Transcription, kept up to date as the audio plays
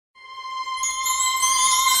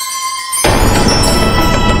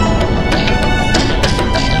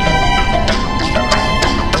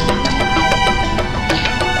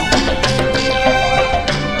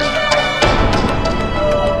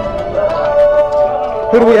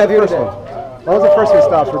Who do we have here today? As long as the first one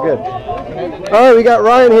stops, we're good. All right, we got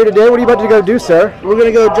Ryan here today. What are you about to go do, sir? We're going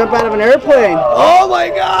to go jump out of an airplane. Oh my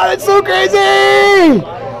God, it's so crazy!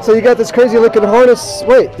 So you got this crazy looking harness.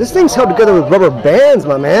 Wait, this thing's held together with rubber bands,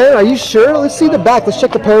 my man. Are you sure? Let's see the back. Let's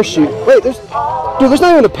check the parachute. Wait, there's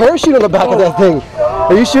not even a parachute on the back of that thing.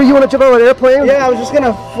 Are you sure you want to jump out of an airplane? Yeah, I was just going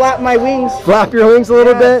to flap my wings. Flap your wings a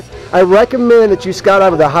little bit? I recommend that you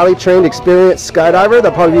skydive with a highly trained, experienced skydiver.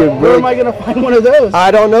 That'll probably be a really... Where am I going to find one of those?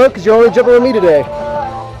 I don't know, because you're only jumping with me today.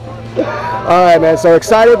 All right, man. So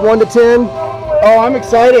excited, 1 to 10? Oh, I'm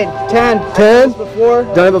excited. 10. 10? Before.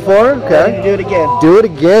 Done it before? Okay. I need to do it again. Do it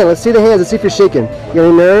again. Let's see the hands. Let's see if you're shaking. You got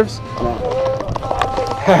any nerves? No.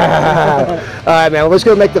 All right, man. Well, let's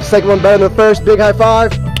go make the second one better than the first. Big high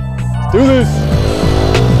five. Let's do this.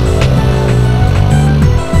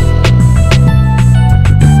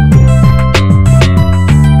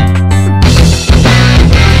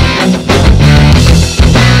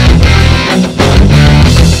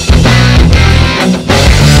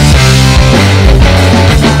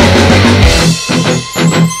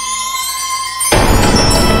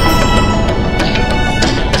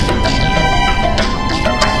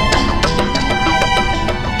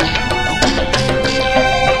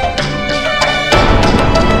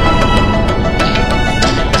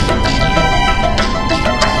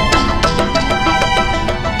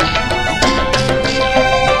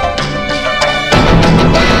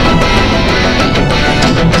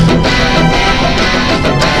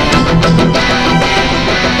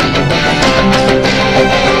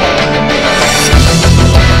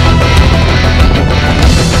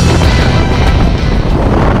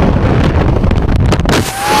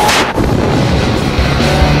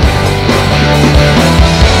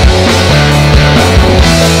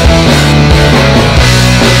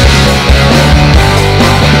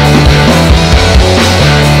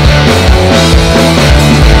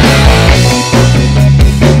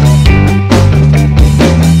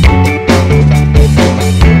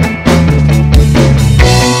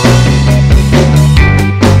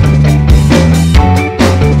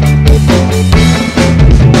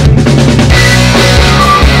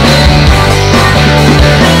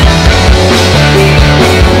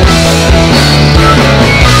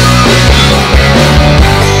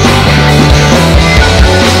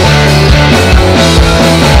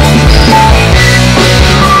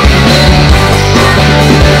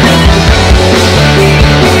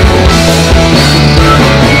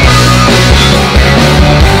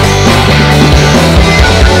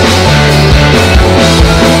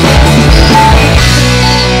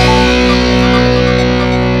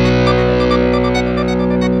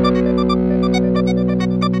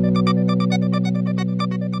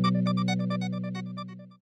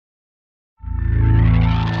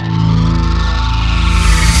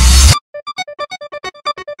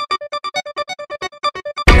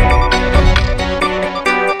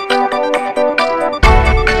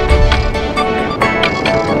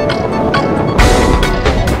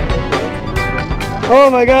 Oh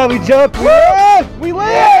my God, we jumped. We lived! We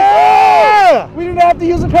lived! Yeah! We didn't have to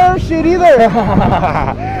use a parachute either. All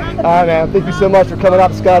right, man. Thank you so much for coming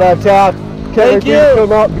out to Skydive Taft. Thank you.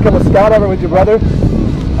 Come out, become a skydiver with your brother.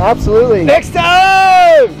 Absolutely. Next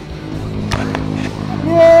time!